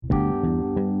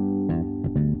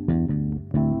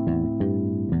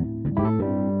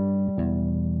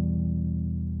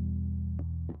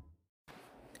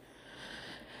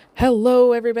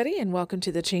Hello, everybody, and welcome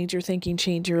to the Change Your Thinking,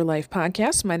 Change Your Life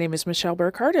podcast. My name is Michelle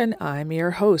Burkhardt, and I'm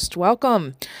your host.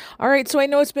 Welcome. All right, so I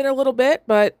know it's been a little bit,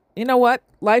 but you know what?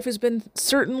 Life has been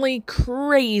certainly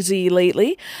crazy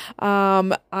lately.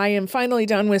 I am finally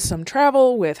done with some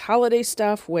travel, with holiday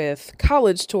stuff, with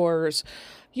college tours,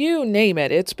 you name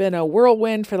it. It's been a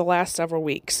whirlwind for the last several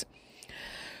weeks.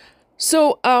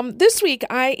 So this week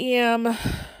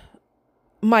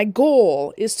my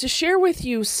goal is to share with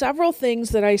you several things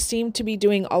that I seem to be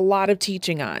doing a lot of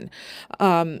teaching on.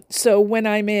 So when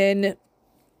I'm in,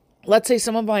 let's say,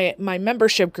 some of my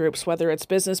membership groups, whether it's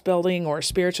business building or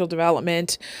spiritual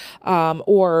development,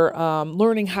 or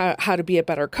learning how to be a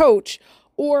better coach,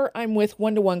 or I'm with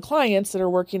one-to-one clients that are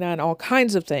working on all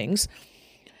kinds of things,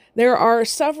 there are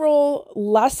several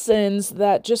lessons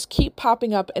that just keep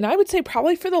popping up. And I would say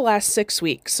probably for the last 6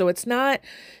 weeks. So it's not,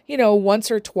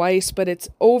 once or twice, but it's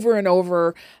over and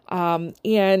over.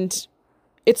 And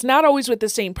it's not always with the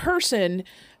same person.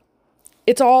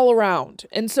 It's all around.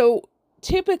 And so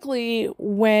typically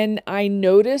when I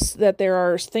notice that there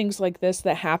are things like this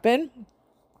that happen,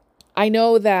 I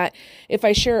know that if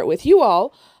I share it with you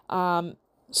all,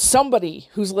 somebody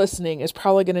who's listening is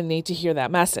probably going to need to hear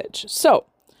that message. So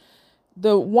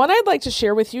the one I'd like to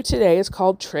share with you today is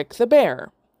called Trick the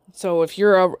Bear. So if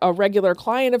you're a regular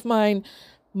client of mine,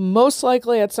 most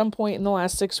likely at some point in the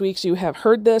last 6 weeks, you have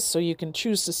heard this, so you can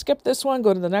choose to skip this one,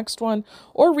 go to the next one,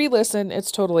 or re-listen.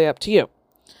 It's totally up to you.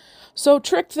 So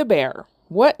Trick the Bear.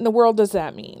 What in the world does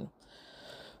that mean?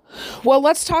 Well,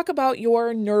 let's talk about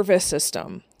your nervous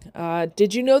system.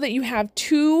 Did you know that you have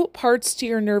two parts to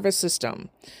your nervous system?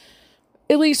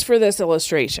 At least for this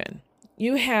illustration.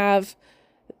 You have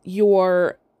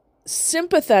your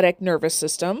sympathetic nervous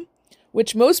system,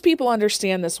 which most people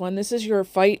understand this one. This is your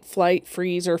fight, flight,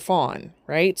 freeze, or fawn,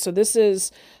 right? So this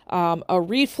is a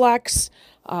reflex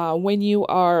when you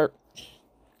are,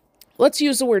 let's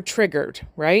use the word triggered,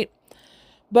 right?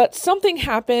 But something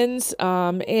happens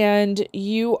and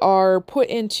you are put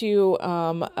into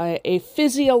a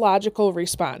physiological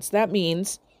response. That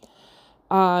means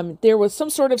there was some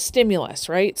sort of stimulus,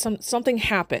 right? Something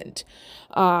happened.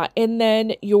 And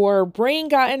then your brain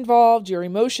got involved, your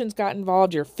emotions got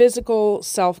involved, your physical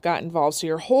self got involved. So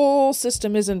your whole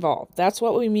system is involved. That's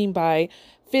what we mean by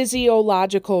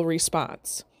physiological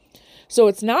response. So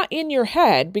it's not in your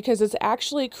head because it's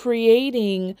actually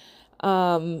creating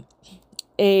a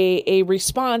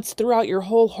response throughout your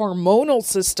whole hormonal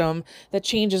system that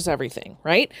changes everything,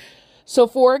 right? So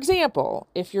for example,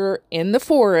 if you're in the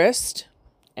forest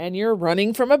and you're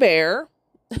running from a bear,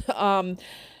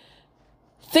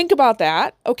 think about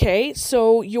that. Okay,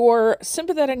 so your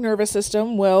sympathetic nervous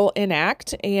system will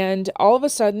enact, and all of a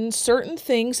sudden, certain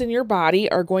things in your body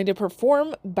are going to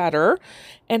perform better,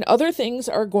 and other things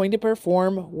are going to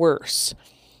perform worse.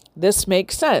 This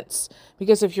makes sense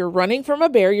because if you're running from a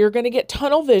bear, you're going to get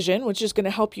tunnel vision, which is going to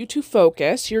help you to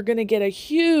focus. You're going to get a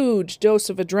huge dose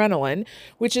of adrenaline,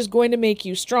 which is going to make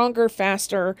you stronger,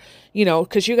 faster,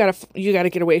 because you got to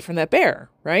get away from that bear,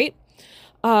 right?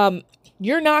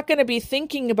 You're not going to be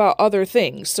thinking about other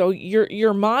things. So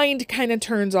your mind kind of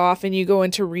turns off and you go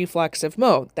into reflexive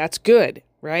mode. That's good,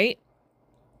 right?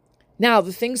 Now,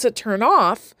 the things that turn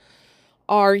off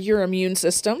are your immune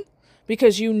system,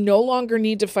 because you no longer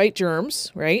need to fight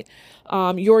germs, right?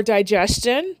 Your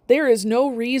digestion, there is no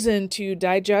reason to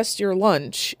digest your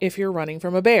lunch if you're running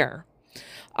from a bear.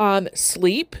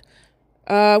 Sleep,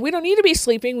 we don't need to be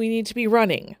sleeping, we need to be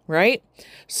running, right?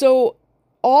 So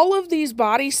all of these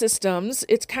body systems,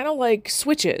 it's kind of like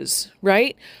switches,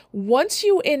 right? Once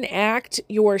you enact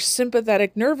your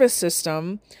sympathetic nervous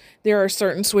system, there are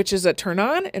certain switches that turn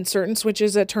on and certain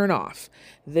switches that turn off.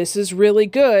 This is really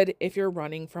good if you're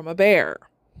running from a bear.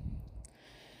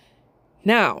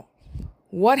 Now,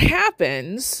 what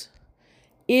happens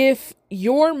if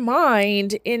your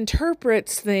mind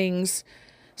interprets things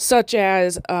such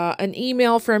as an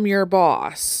email from your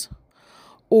boss,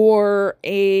 or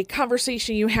a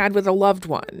conversation you had with a loved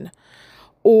one,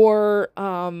 or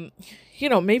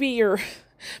maybe you're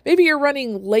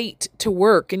running late to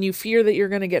work and you fear that you're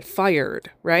going to get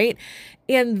fired, right?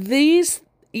 And these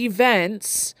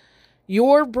events,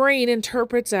 your brain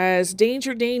interprets as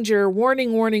danger, danger,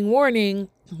 warning, warning, warning.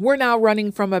 We're now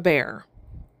running from a bear.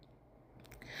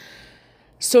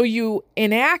 So you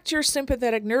enact your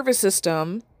sympathetic nervous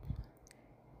system,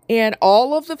 and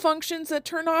all of the functions that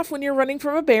turn off when you're running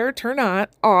from a bear turn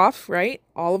off, right?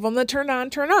 All of them that turn on,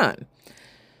 turn on.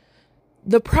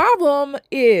 The problem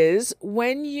is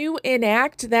when you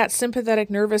enact that sympathetic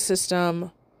nervous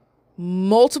system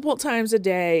multiple times a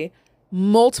day,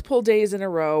 multiple days in a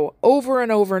row, over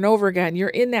and over and over again, you're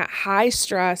in that high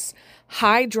stress,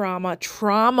 high drama,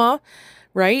 trauma,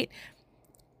 right?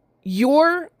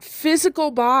 Your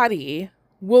physical body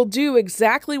will do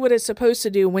exactly what it's supposed to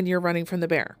do when you're running from the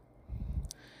bear.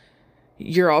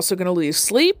 You're also going to lose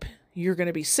sleep. You're going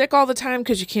to be sick all the time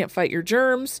because you can't fight your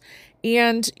germs,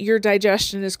 and your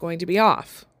digestion is going to be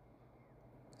off.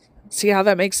 See how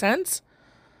that makes sense?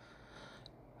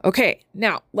 Okay,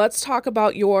 now let's talk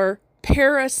about your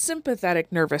parasympathetic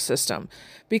nervous system,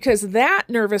 because that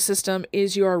nervous system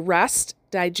is your rest,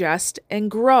 digest,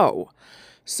 and grow.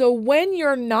 So when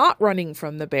you're not running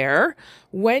from the bear,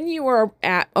 when you are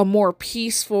at a more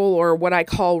peaceful, or what I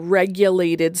call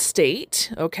regulated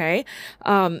state, okay,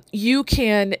 you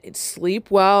can sleep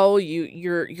well,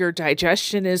 your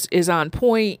digestion is on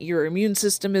point, your immune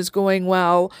system is going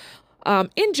well.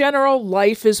 In general,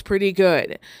 life is pretty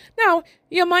good. Now,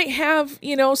 you might have,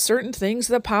 certain things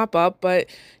that pop up, but,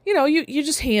 you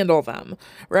just handle them,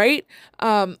 right?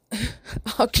 I'll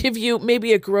give you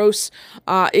maybe a gross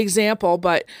example,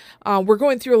 but we're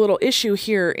going through a little issue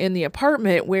here in the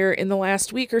apartment where in the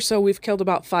last week or so, we've killed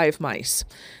about 5 mice.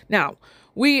 Now,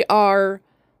 we are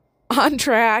on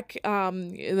track.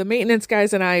 The maintenance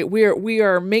guys and I, we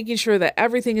are making sure that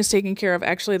everything is taken care of.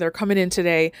 Actually, they're coming in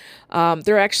today.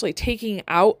 They're actually taking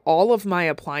out all of my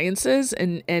appliances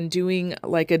and doing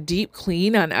like a deep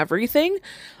clean on everything,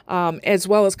 as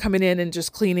well as coming in and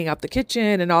just cleaning up the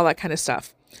kitchen and all that kind of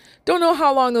stuff. Don't know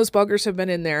how long those buggers have been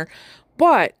in there,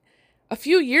 but a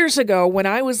few years ago, when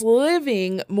I was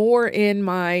living more in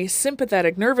my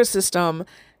sympathetic nervous system,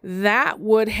 that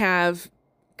would have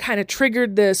kind of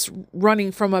triggered this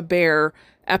running from a bear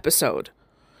episode.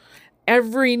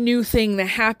 Every new thing that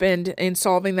happened in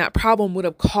solving that problem would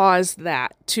have caused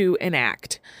that to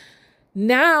enact.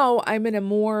 Now I'm in a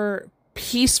more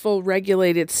peaceful,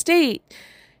 regulated state.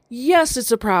 Yes,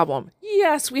 it's a problem.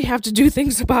 Yes, we have to do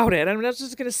things about it. I'm not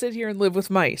just going to sit here and live with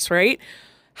mice, right?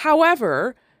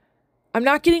 However, I'm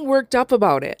not getting worked up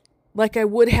about it like I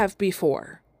would have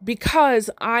before,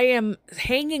 because I am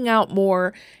hanging out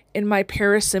more in my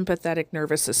parasympathetic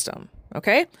nervous system.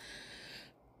 Okay.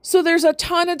 So there's a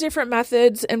ton of different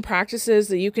methods and practices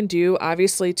that you can do,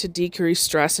 obviously, to decrease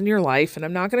stress in your life. And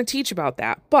I'm not going to teach about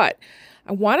that, but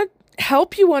I want to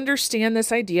help you understand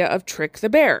this idea of trick the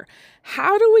bear.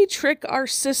 How do we trick our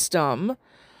system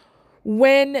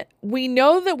when we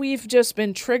know that we've just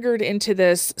been triggered into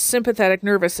this sympathetic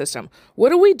nervous system? What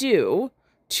do we do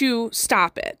to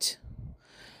stop it?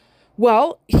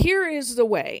 Well, here is the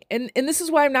way. And this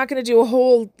is why I'm not going to do a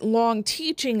whole long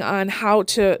teaching on how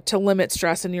to limit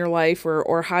stress in your life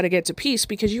or how to get to peace,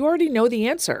 because you already know the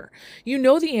answer. You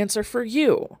know the answer for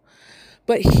you.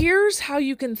 But here's how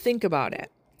you can think about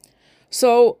it.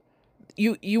 So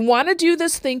you want to do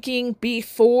this thinking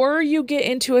before you get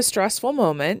into a stressful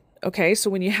moment. Okay, so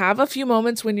when you have a few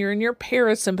moments when you're in your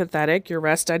parasympathetic, your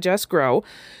rest, digest, grow,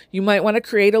 you might want to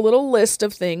create a little list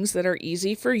of things that are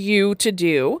easy for you to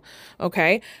do.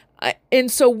 Okay, and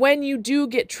so when you do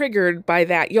get triggered by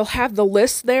that, you'll have the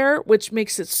list there, which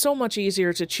makes it so much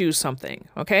easier to choose something.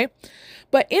 Okay,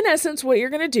 but in essence, what you're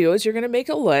going to do is you're going to make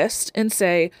a list and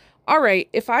say, all right,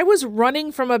 if I was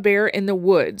running from a bear in the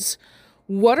woods,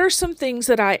 what are some things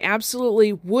that I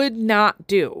absolutely would not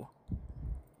do?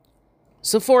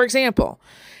 So for example,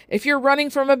 if you're running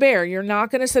from a bear, you're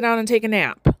not going to sit down and take a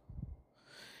nap.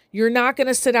 You're not going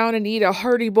to sit down and eat a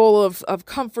hearty bowl of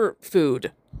comfort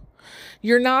food.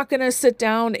 You're not going to sit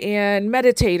down and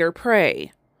meditate or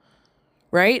pray,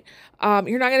 right?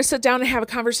 You're not going to sit down and have a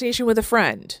conversation with a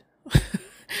friend.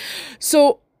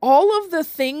 So all of the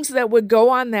things that would go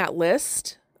on that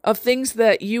list of things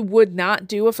that you would not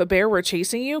do if a bear were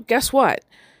chasing you, guess what?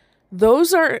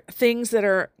 Those are things that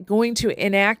are going to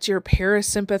enact your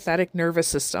parasympathetic nervous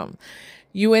system.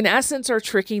 You, in essence, are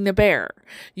tricking the bear.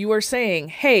 You are saying,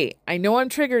 hey, I know I'm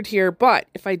triggered here, but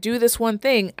if I do this one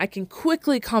thing, I can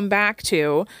quickly come back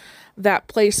to that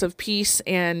place of peace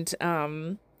and,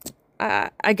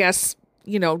 I guess,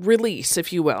 release,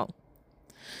 if you will.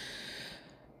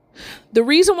 The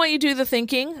reason why you do the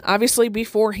thinking, obviously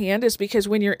beforehand, is because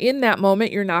when you're in that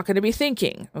moment, you're not going to be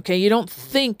thinking. Okay, you don't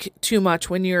think too much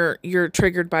when you're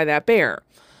triggered by that bear.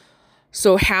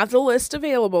 So have the list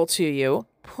available to you.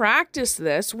 Practice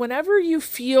this whenever you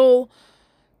feel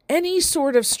any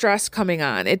sort of stress coming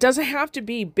on. It doesn't have to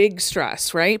be big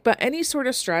stress, right? But any sort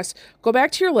of stress, go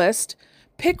back to your list,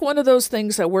 pick one of those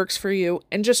things that works for you,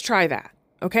 and just try that.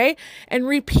 Okay, and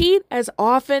repeat as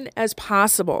often as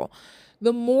possible.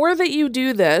 The more that you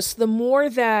do this, the more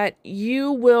that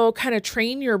you will kind of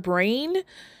train your brain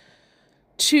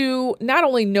to not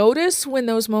only notice when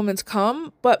those moments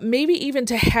come, but maybe even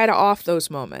to head off those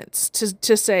moments,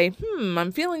 to say,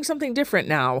 I'm feeling something different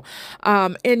now.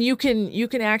 And you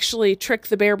can actually trick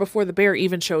the bear before the bear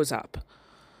even shows up.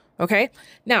 Okay.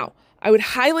 Now, I would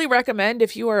highly recommend,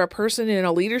 if you are a person in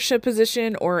a leadership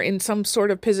position or in some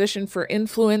sort of position for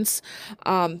influence,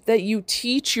 that you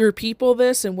teach your people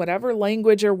this in whatever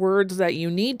language or words that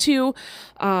you need to.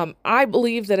 I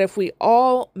believe that if we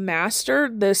all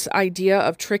mastered this idea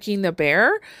of tricking the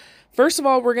bear, first of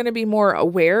all, we're going to be more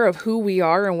aware of who we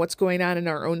are and what's going on in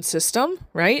our own system,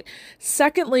 right?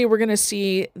 Secondly, we're going to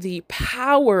see the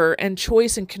power and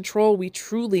choice and control we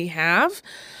truly have.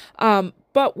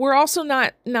 But we're also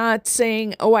not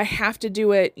saying, oh, I have to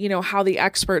do it, how the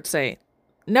experts say.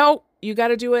 No, you got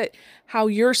to do it how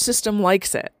your system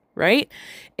likes it, right?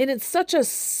 And it's such a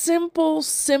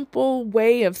simple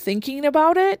way of thinking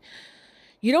about it.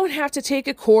 You don't have to take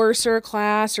a course or a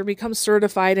class or become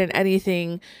certified in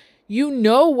anything. You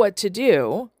know what to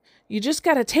do. You just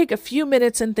got to take a few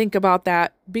minutes and think about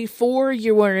that before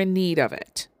you are in need of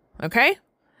it. Okay?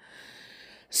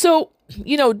 So,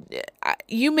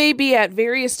 you may be at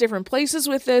various different places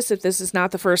with this. If this is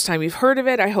not the first time you've heard of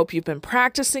it, I hope you've been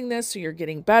practicing this so you're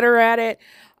getting better at it.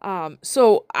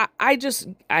 So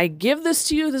I give this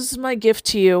to you. This is my gift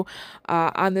to you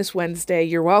on this Wednesday.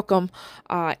 You're welcome.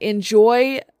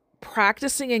 Enjoy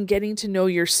practicing and getting to know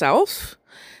yourself.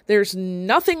 There's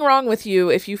nothing wrong with you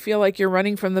if you feel like you're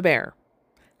running from the bear.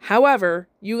 However,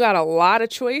 you got a lot of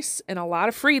choice and a lot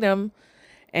of freedom,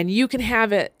 and you can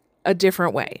have it a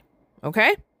different way.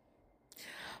 Okay?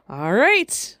 All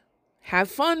right. Have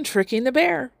fun tricking the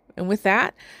bear. And with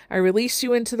that, I release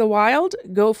you into the wild.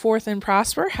 Go forth and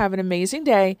prosper. Have an amazing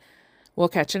day. We'll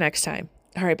catch you next time.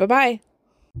 All right. Bye-bye.